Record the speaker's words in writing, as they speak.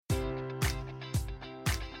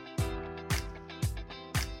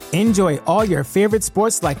Enjoy all your favorite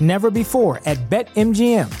sports like never before at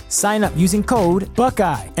BetMGM. Sign up using code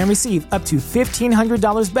Buckeye and receive up to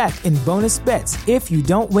 $1,500 back in bonus bets if you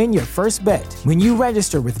don't win your first bet. When you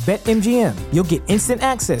register with BetMGM, you'll get instant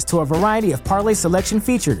access to a variety of parlay selection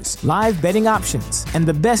features, live betting options, and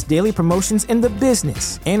the best daily promotions in the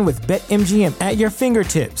business. And with BetMGM at your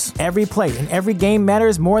fingertips, every play and every game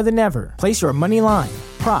matters more than ever. Place your money line,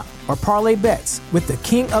 prop, or parlay bets with the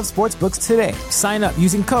king of sportsbooks today. Sign up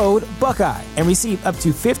using code Buckeye and receive up to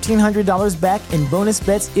 $1,500 back in bonus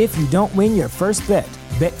bets if you don't win your first bet.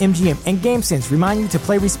 BetMGM and GameSense remind you to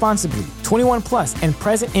play responsibly. 21 plus and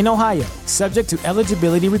present in Ohio, subject to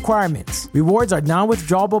eligibility requirements. Rewards are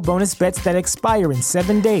non-withdrawable bonus bets that expire in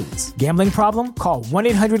 7 days. Gambling problem? Call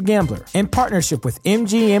 1-800-GAMBLER. In partnership with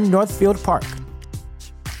MGM Northfield Park.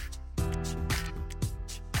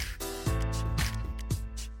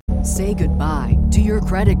 Say goodbye to your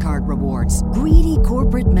credit card rewards. Greedy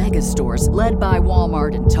corporate mega stores, led by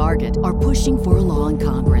Walmart and Target, are pushing for a law in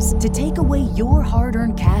Congress to take away your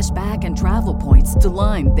hard-earned cash back and travel points to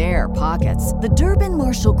line their pockets. The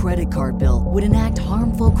Durbin-Marshall credit card bill would enact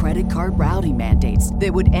harmful credit card routing mandates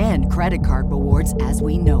that would end credit card rewards as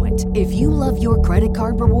we know it. If you love your credit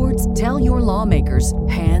card rewards, tell your lawmakers,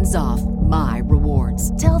 hands off my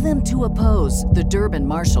rewards. Tell them to oppose the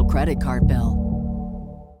Durbin-Marshall credit card bill.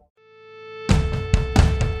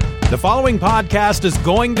 The following podcast is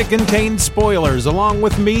going to contain spoilers, along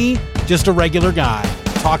with me, just a regular guy,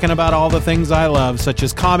 talking about all the things I love, such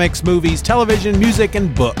as comics, movies, television, music,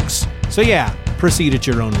 and books. So yeah, proceed at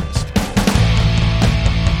your own risk.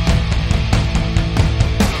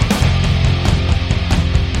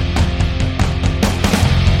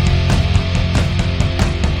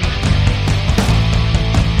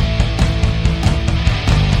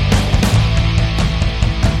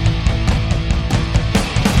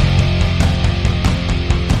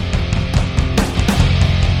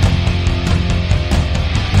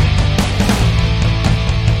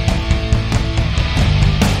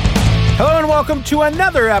 Welcome to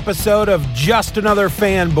another episode of Just Another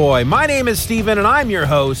Fanboy. My name is Steven and I'm your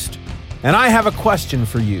host, and I have a question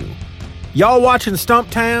for you. Y'all watching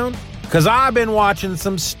Stumptown? Because I've been watching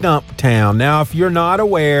some Stumptown. Now, if you're not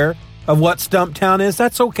aware of what Stumptown is,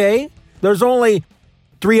 that's okay. There's only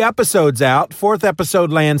 3 episodes out. 4th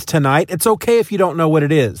episode lands tonight. It's okay if you don't know what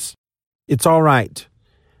it is. It's all right.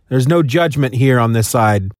 There's no judgment here on this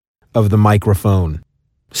side of the microphone.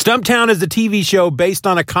 Stumptown is a TV show based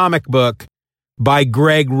on a comic book by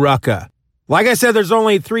Greg Rucka. Like I said, there's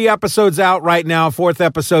only 3 episodes out right now. 4th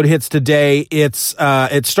episode hits today. It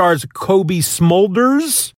stars Cobie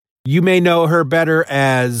Smulders. You may know her better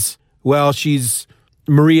as, well, she's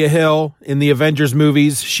Maria Hill in the Avengers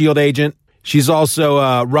movies, S.H.I.E.L.D. agent. She's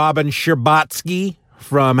also Robin Scherbatsky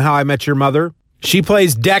from How I Met Your Mother. She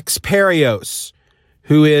plays Dex Perios,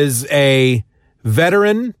 who is a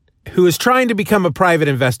veteran who is trying to become a private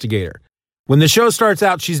investigator. When the show starts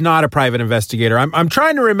out, she's not a private investigator. I'm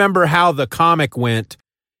trying to remember how the comic went.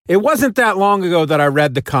 It wasn't that long ago that I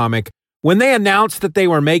read the comic. When they announced that they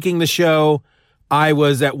were making the show, I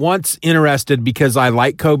was at once interested because I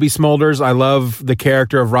like Cobie Smulders. I love the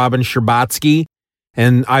character of Robin Scherbatsky,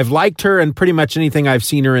 and I've liked her in pretty much anything I've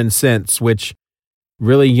seen her in since, which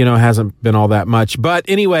really, hasn't been all that much. But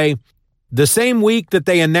anyway, the same week that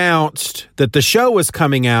they announced that the show was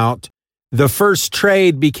coming out, the first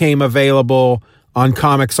trade became available on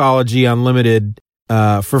Comixology Unlimited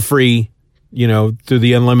for free, through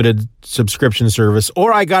the Unlimited subscription service.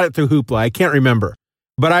 Or I got it through Hoopla. I can't remember.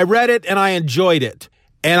 But I read it and I enjoyed it.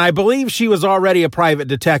 And I believe she was already a private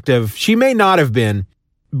detective. She may not have been.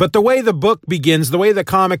 But the way the book begins, the way the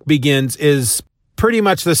comic begins is pretty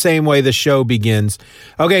much the same way the show begins.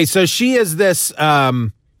 Okay, so she is this,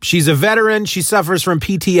 she's a veteran. She suffers from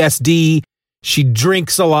PTSD. She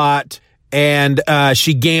drinks a lot. And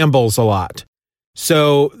she gambles a lot.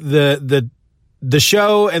 So the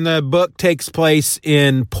show and the book takes place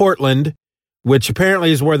in Portland, which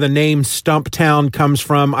apparently is where the name Stumptown comes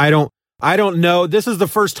from. I don't know. This is the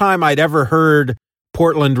first time I'd ever heard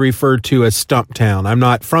Portland referred to as Stumptown. I'm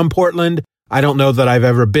not from Portland. I don't know that I've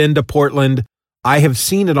ever been to Portland. I have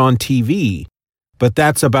seen it on TV, but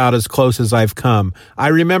that's about as close as I've come. I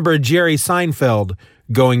remember Jerry Seinfeld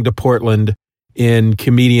going to Portland in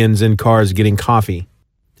Comedians in Cars Getting Coffee.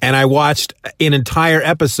 And I watched an entire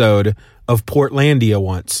episode of Portlandia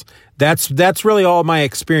once. That's really all my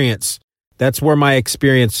experience. That's where my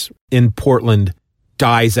experience in Portland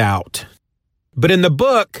dies out. But in the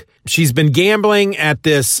book, she's been gambling at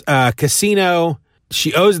this casino.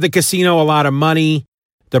 She owes the casino a lot of money.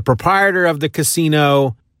 The proprietor of the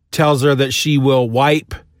casino tells her that she will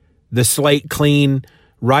wipe the slate clean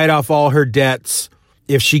write off all her debts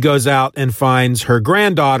if she goes out and finds her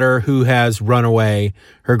granddaughter who has run away.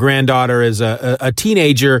 Her granddaughter is a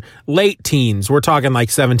teenager, late teens. We're talking like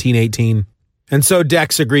 17, 18. And so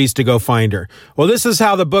Dex agrees to go find her. Well, this is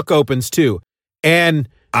how the book opens too. And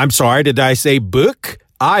I'm sorry, did I say book?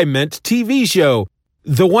 I meant TV show.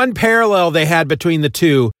 The one parallel they had between the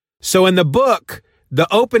two. So in the book, the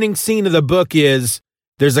opening scene of the book is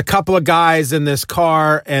there's a couple of guys in this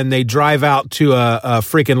car and they drive out to a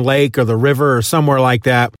freaking lake or the river or somewhere like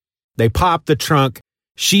that. They pop the trunk.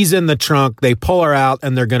 She's in the trunk. They pull her out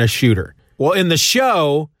and they're going to shoot her. Well, in the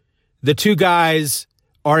show, the two guys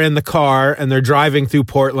are in the car and they're driving through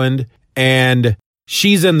Portland and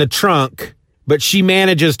she's in the trunk, but she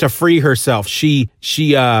manages to free herself. She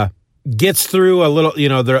gets through a little,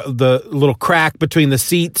 the little crack between the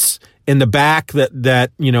seats in the back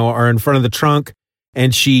that are in front of the trunk,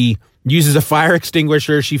 and she uses a fire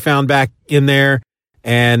extinguisher she found back in there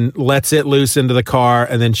and lets it loose into the car,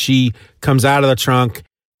 and then she comes out of the trunk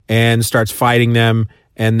and starts fighting them,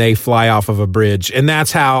 and they fly off of a bridge. And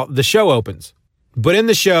that's how the show opens. But in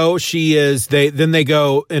the show, they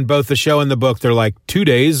go in both the show and the book, they're like 2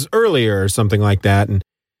 days earlier or something like that. And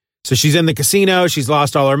so she's in the casino. She's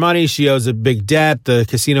lost all her money. She owes a big debt. The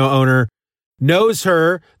casino owner knows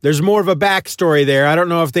her. There's more of a backstory there. I don't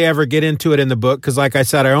know if they ever get into it in the book because, like I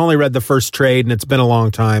said, I only read the first trade and it's been a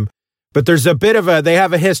long time. But there's a bit of they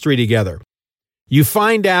have a history together. You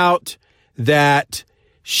find out that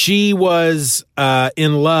she was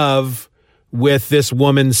in love with this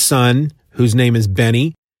woman's son, whose name is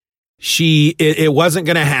Benny. It wasn't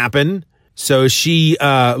going to happen. So she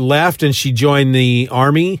left and she joined the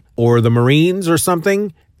Army or the Marines or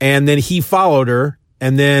something. And then he followed her.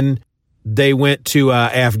 And then they went to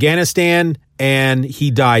Afghanistan and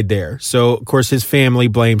he died there. So, of course, his family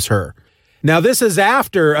blames her. Now, this is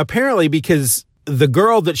after, apparently, because the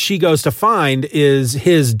girl that she goes to find is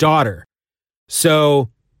his daughter. So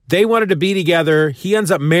they wanted to be together. He ends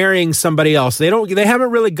up marrying somebody else. They haven't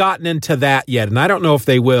really gotten into that yet. And I don't know if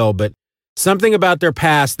they will, but something about their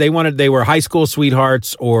past, they were high school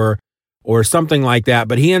sweethearts or something like that.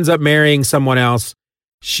 But he ends up marrying someone else.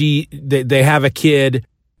 They have a kid,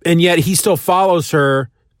 and yet he still follows her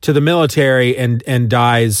to the military and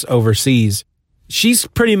dies overseas. She's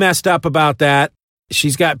pretty messed up about that.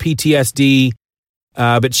 She's got PTSD,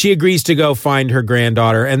 but she agrees to go find her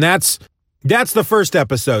granddaughter. And that's the first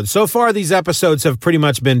episode. So far, these episodes have pretty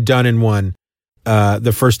much been done in one.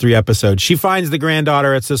 The first 3 episodes. She finds the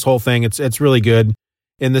granddaughter. It's this whole thing. It's really good.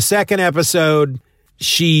 In the second episode,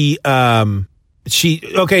 she becomes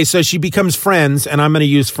friends, and I'm going to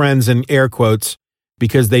use friends in air quotes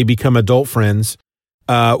because they become adult friends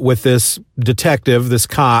with this detective, this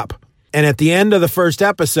cop. And at the end of the first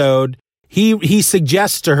episode, he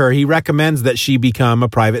suggests to her, he recommends that she become a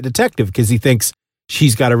private detective because he thinks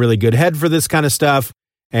she's got a really good head for this kind of stuff,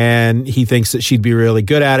 and he thinks that she'd be really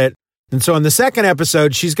good at it. And so in the second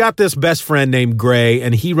episode, she's got this best friend named Gray,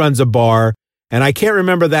 and he runs a bar. And I can't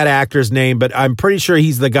remember that actor's name, but I'm pretty sure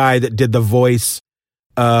he's the guy that did the voice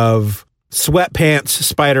of Sweatpants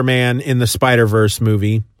Spider-Man in the Spider-Verse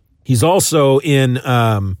movie. He's also in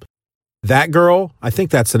That Girl. I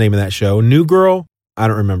think that's the name of that show. New Girl? I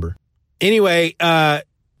don't remember. Anyway,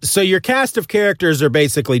 so your cast of characters are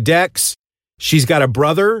basically Dex. She's got a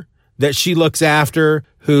brother that she looks after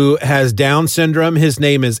who has Down syndrome. His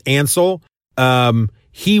name is Ansel.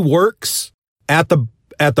 He works at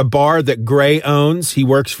the bar that Gray owns. He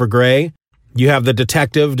works for Gray. You have the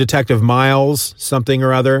Detective Miles, something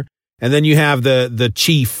or other. And then you have the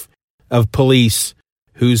chief of police,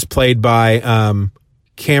 who's played by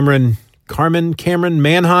Cameron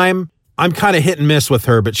Manheim. I'm kind of hit and miss with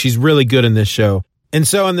her, but she's really good in this show. And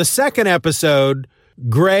so in the second episode,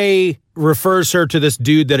 Gray refers her to this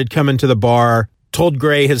dude that had come into the bar, told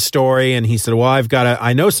Gray his story, and he said, well,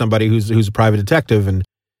 I know somebody who's a private detective. And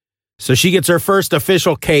so she gets her first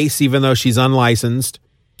official case, even though she's unlicensed.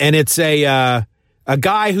 And it's a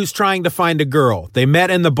guy who's trying to find a girl. They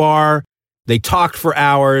met in the bar. They talked for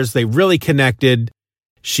hours. They really connected.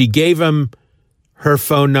 She gave him her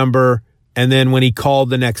phone number. And then when he called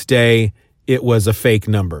the next day, it was a fake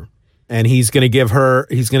number. And he's going to give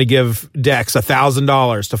Dex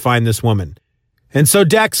 $1,000 to find this woman. And so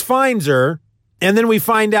Dex finds her. And then we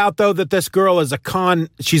find out, though, that this girl is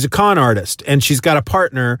she's a con artist, and she's got a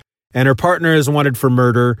partner, and her partner is wanted for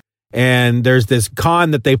murder. And there's this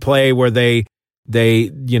con that they play where they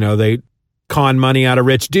con money out of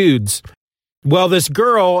rich dudes. Well, this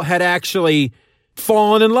girl had actually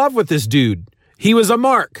fallen in love with this dude. He was a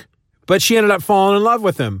mark, but she ended up falling in love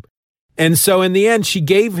with him. And so in the end, she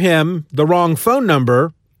gave him the wrong phone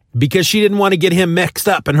number, because she didn't want to get him mixed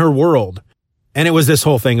up in her world. And it was this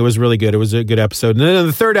whole thing. It was really good. It was a good episode. And then in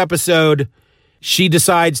the third episode, she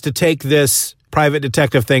decides to take this private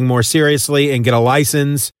detective thing more seriously and get a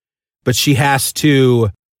license, but she has to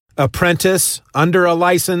apprentice under a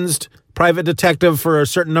licensed private detective for a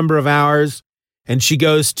certain number of hours. And she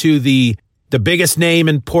goes to the biggest name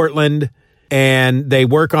in Portland, and they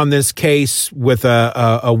work on this case with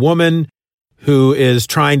a woman who is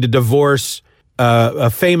trying to divorce a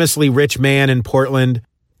famously rich man in Portland,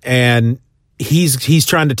 and he's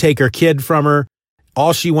trying to take her kid from her.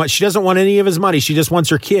 All she wants, she doesn't want any of his money. She just wants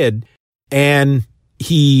her kid. And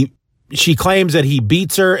she claims that he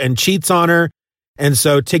beats her and cheats on her. And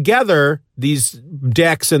so together, these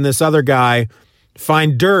Dex and this other guy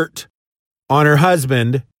find dirt on her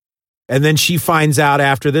husband. And then she finds out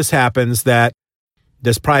after this happens that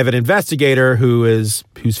this private investigator who's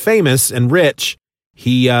famous and rich,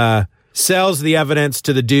 he sells the evidence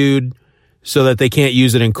to the dude so that they can't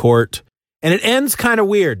use it in court. And it ends kind of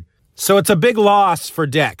weird. So it's a big loss for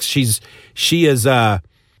Dex. She is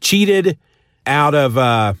cheated out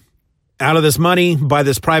of this money by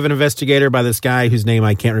this private investigator, by this guy whose name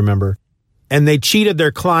I can't remember. And they cheated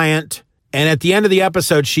their client. And at the end of the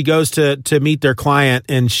episode, she goes to meet their client,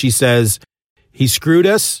 and she says, he screwed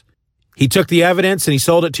us. He took the evidence and he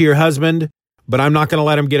sold it to your husband, but I'm not going to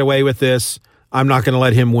let him get away with this. I'm not going to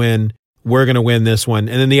let him win. We're going to win this one.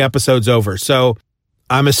 And then the episode's over. So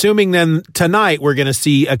I'm assuming then tonight we're going to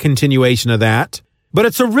see a continuation of that. But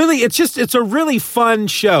it's a really fun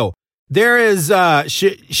show. There is,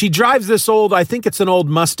 she drives this old, I think it's an old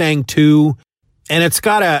Mustang 2, and it's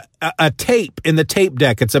got a tape in the tape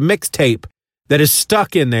deck. It's a mixtape that is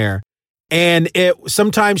stuck in there. And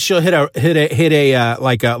sometimes she'll hit a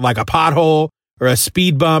like a pothole or a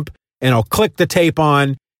speed bump, and I'll click the tape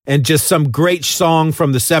on, and just some great song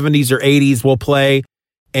from the 70s or 80s will play.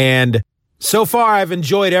 And so far, I've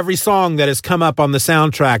enjoyed every song that has come up on the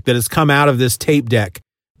soundtrack that has come out of this tape deck.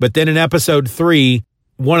 But then in episode 3,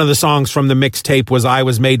 one of the songs from the mixtape was I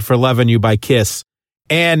Was Made for Loving You by Kiss.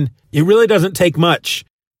 And it really doesn't take much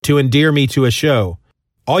to endear me to a show.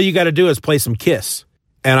 All you got to do is play some Kiss,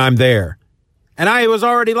 and I'm there. And I was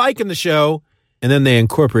already liking the show, and then they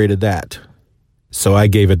incorporated that. So I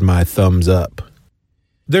gave it my thumbs up.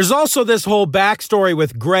 There's also this whole backstory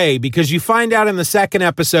with Gray, because you find out in the second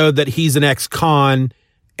episode that he's an ex-con,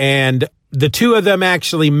 and the two of them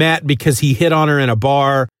actually met because he hit on her in a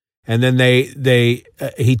bar, and then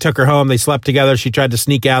he took her home. They slept together. She tried to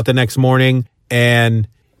sneak out the next morning, and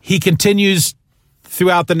he continues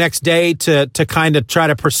throughout the next day to kind of try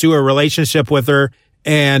to pursue a relationship with her,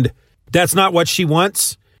 and that's not what she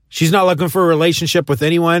wants. She's not looking for a relationship with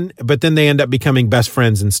anyone, but then they end up becoming best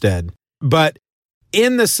friends instead. But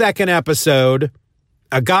in the second episode,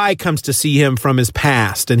 a guy comes to see him from his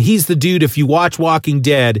past, and he's the dude, if you watch Walking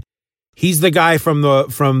Dead, he's the guy from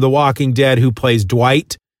the Walking Dead who plays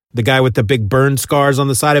Dwight, the guy with the big burn scars on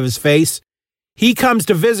the side of his face. He comes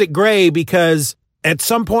to visit Gray because at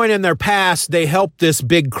some point in their past, they helped this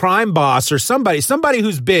big crime boss or somebody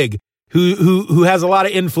who's big, who has a lot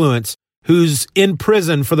of influence, who's in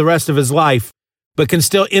prison for the rest of his life, but can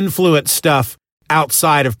still influence stuff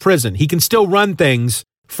outside of prison. He can still run things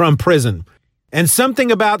from prison. And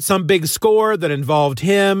something about some big score that involved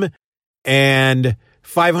him and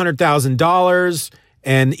 $500,000,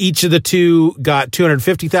 and each of the two got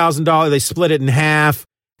 $250,000. They split it in half.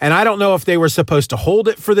 And I don't know if they were supposed to hold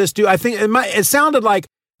it for this dude. I think it sounded like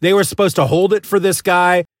they were supposed to hold it for this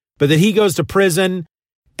guy, but that he goes to prison,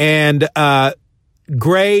 and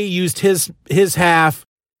Gray used his half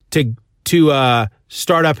to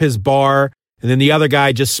start up his bar, and then the other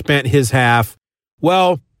guy just spent his half.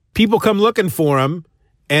 Well, people come looking for him,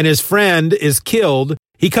 and his friend is killed.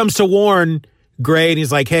 He comes to warn Gray, and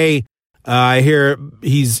he's like, "Hey, I hear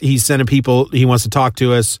he's sending people. He wants to talk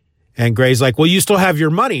to us." And Gray's like, "Well, you still have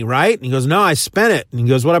your money, right?" And he goes, "No, I spent it." And he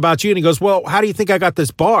goes, "What about you?" And he goes, "Well, how do you think I got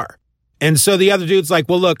this bar?" And so the other dude's like,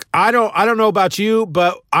 "Well, look, I don't know about you,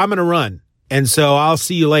 but I'm going to run. And so I'll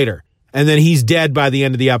see you later." And then he's dead by the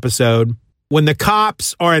end of the episode. When the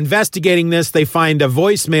cops are investigating this, they find a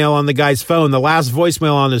voicemail on the guy's phone. The last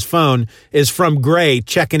voicemail on his phone is from Gray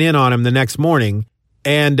checking in on him the next morning.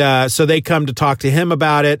 And so they come to talk to him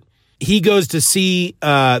about it. He goes to see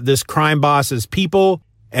this crime boss's people,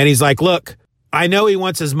 and he's like, "Look, I know he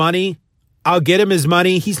wants his money. I'll get him his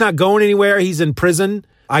money. He's not going anywhere. He's in prison.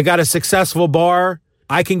 I got a successful bar.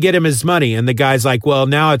 I can get him his money." And the guy's like, "Well,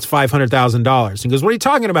 now it's $500,000. He goes, "What are you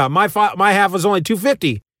talking about? My half was only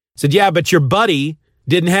 $250,000. I said, "Yeah, but your buddy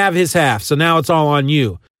didn't have his half, so now it's all on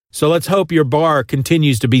you. So let's hope your bar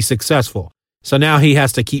continues to be successful." So now he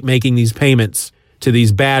has to keep making these payments to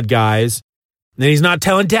these bad guys. And he's not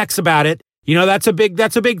telling Dex about it. You know, that's a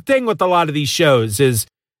big thing with a lot of these shows is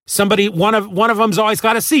somebody, one of them's always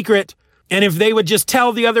got a secret. And if they would just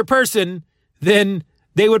tell the other person, then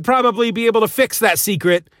they would probably be able to fix that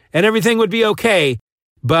secret and everything would be okay.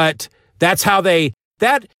 But that's how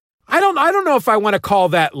I don't know if I want to call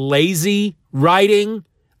that lazy writing.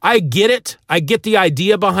 I get it. I get the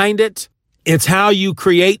idea behind it. It's how you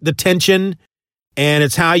create the tension and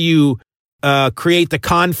it's how you create the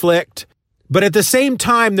conflict. But at the same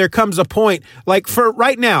time, there comes a point, like for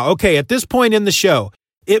right now, okay, at this point in the show,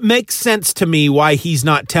 it makes sense to me why he's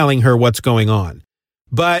not telling her what's going on.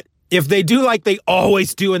 But if they do like they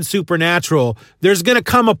always do in Supernatural, there's going to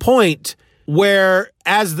come a point where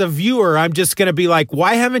as the viewer, I'm just going to be like,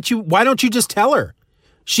 why don't you just tell her?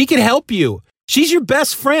 She can help you. She's your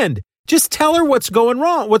best friend. Just tell her what's going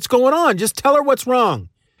on. Just tell her what's wrong.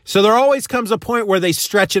 So there always comes a point where they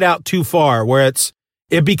stretch it out too far, where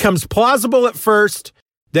it becomes plausible at first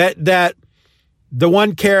that the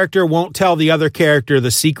one character won't tell the other character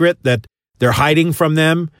the secret that they're hiding from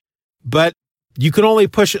them. But you can only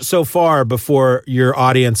push it so far before your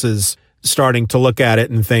audience is starting to look at it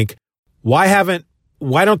and think, why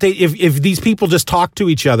don't they, if these people just talk to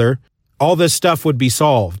each other, all this stuff would be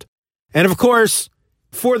solved. And of course,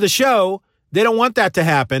 for the show, they don't want that to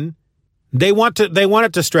happen. They want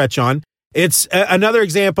it to stretch on. It's another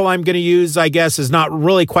example I'm going to use, I guess, is not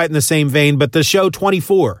really quite in the same vein, but the show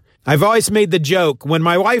 24. I've always made the joke, when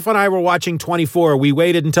my wife and I were watching 24, we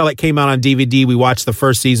waited until it came out on DVD. We watched the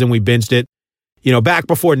first season, we binged it, back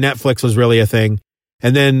before Netflix was really a thing.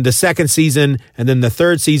 And then the second season, and then the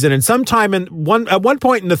third season, and sometime at one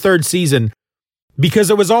point in the third season, because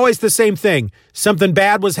it was always the same thing. Something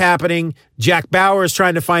bad was happening. Jack Bauer is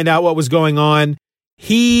trying to find out what was going on.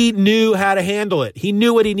 He knew how to handle it. He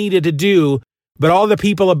knew what he needed to do, but all the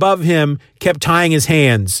people above him kept tying his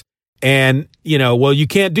hands. And, well, you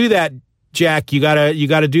can't do that, Jack. You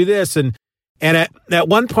gotta do this. And at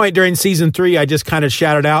one point during season 3, I just kind of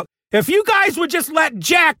shouted out, if you guys would just let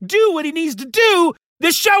Jack do what he needs to do,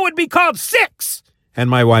 this show would be called Six. And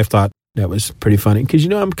my wife thought that was pretty funny because,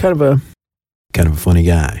 I'm kind of a funny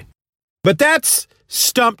guy. But that's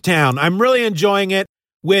Stumptown. I'm really enjoying it,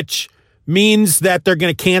 which means that they're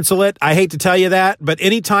going to cancel it. I hate to tell you that, but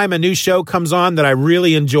anytime a new show comes on that I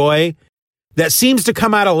really enjoy, that seems to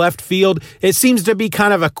come out of left field, it seems to be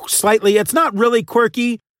kind of it's not really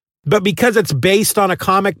quirky, but because it's based on a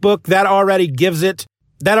comic book, that already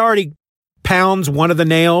pounds one of the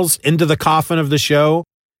nails into the coffin of the show.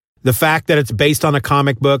 The fact that it's based on a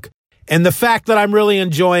comic book and the fact that I'm really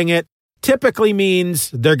enjoying it typically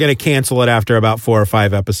means they're going to cancel it after about 4 or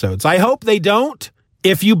 5 episodes. I hope they don't.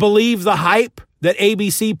 If you believe the hype that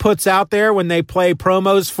ABC puts out there when they play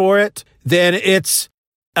promos for it, then it's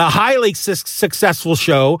a highly successful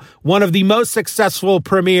show, one of the most successful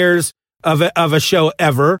premieres of a show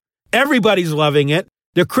ever. Everybody's loving it.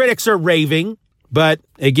 The critics are raving. But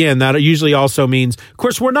again, that usually also means, of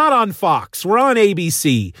course, we're not on Fox. We're on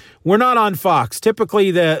ABC. We're not on Fox.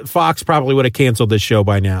 Typically, the Fox probably would have canceled this show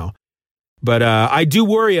by now. But I do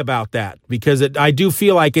worry about that because I do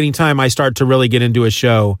feel like anytime I start to really get into a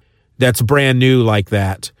show that's brand new like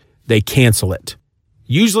that, they cancel it.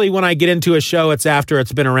 Usually when I get into a show, it's after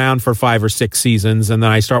it's been around for 5 or 6 seasons, and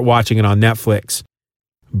then I start watching it on Netflix.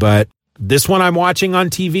 But this one I'm watching on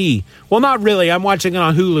TV. Well, not really. I'm watching it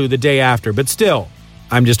on Hulu the day after, but still,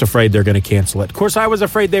 I'm just afraid they're going to cancel it. Of course, I was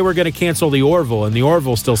afraid they were going to cancel The Orville, and The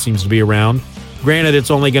Orville still seems to be around. Granted, it's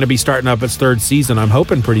only going to be starting up its 3rd season, I'm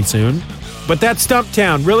hoping pretty soon. But that's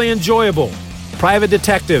Stumptown, really enjoyable. Private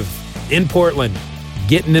detective in Portland,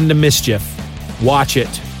 getting into mischief. Watch it.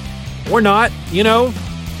 Or not,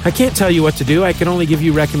 I can't tell you what to do. I can only give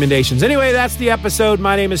you recommendations. Anyway, that's the episode.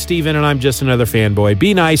 My name is Steven, and I'm just another fanboy.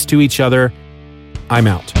 Be nice to each other. I'm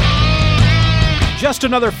out. Just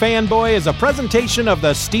Another Fanboy is a presentation of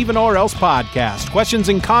the Steven or Else podcast. Questions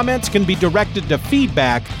and comments can be directed to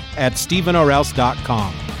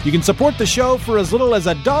feedback@stevenorelse.com. You can support the show for as little as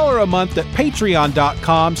 $1 a month at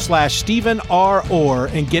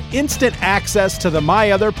patreon.com/StevenRor and get instant access to the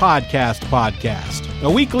My Other podcast, a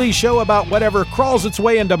weekly show about whatever crawls its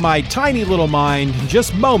way into my tiny little mind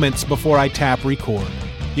just moments before I tap record.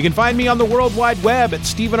 You can find me on the World Wide Web at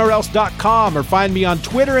stevenorelse.com or find me on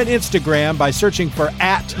Twitter and Instagram by searching for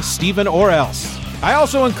 @StevenOrElse. I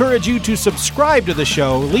also encourage you to subscribe to the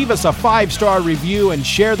show, leave us a 5-star review, and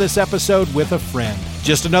share this episode with a friend.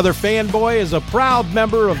 Just Another Fanboy is a proud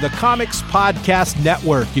member of the Comics Podcast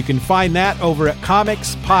Network. You can find that over at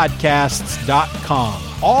comicspodcasts.com.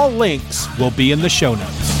 All links will be in the show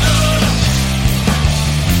notes.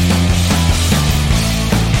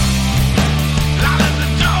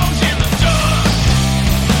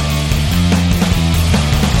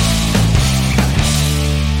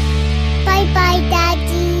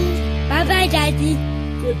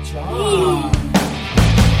 job.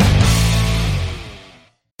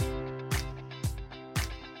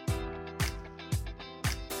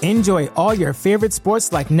 Enjoy all your favorite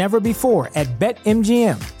sports like never before at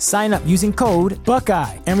BetMGM. Sign up using code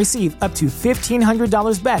Buckeye and receive up to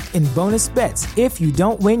 $1,500 back in bonus bets if you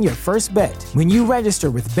don't win your first bet. When you register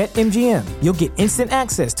with BetMGM, you'll get instant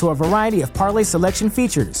access to a variety of parlay selection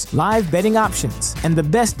features, live betting options, and the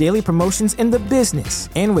best daily promotions in the business.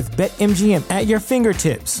 And with BetMGM at your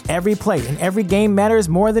fingertips, every play and every game matters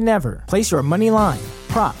more than ever. Place your money line,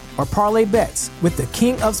 prop, or parlay bets with the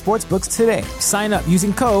king of sportsbooks today. Sign up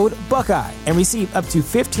using code Buckeye and receive up to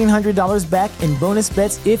 $1,500 back in bonus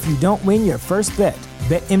bets if you don't win your first bet.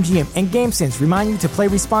 BetMGM and GameSense remind you to play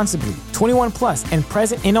responsibly. 21 plus and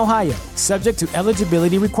present in Ohio, subject to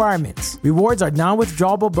eligibility requirements. Rewards are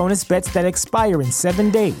non-withdrawable bonus bets that expire in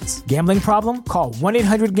 7 days. Gambling problem? Call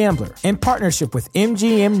 1-800-GAMBLER. In partnership with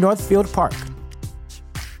MGM Northfield Park.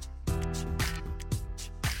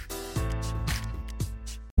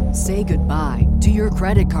 Say goodbye to your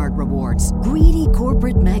credit card rewards. Greedy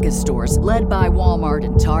corporate mega stores, led by Walmart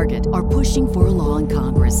and Target, are pushing for a law in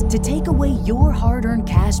Congress to take away your hard-earned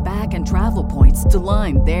cash back and travel points to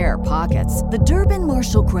line their pockets. The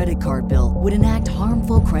Durbin-Marshall credit card bill would enact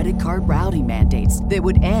harmful credit card routing mandates that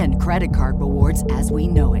would end credit card rewards as we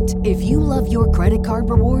know it. If you love your credit card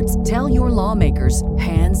rewards, tell your lawmakers,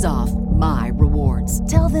 hands off my rewards.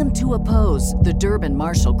 Tell them to oppose the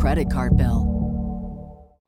Durbin-Marshall credit card bill.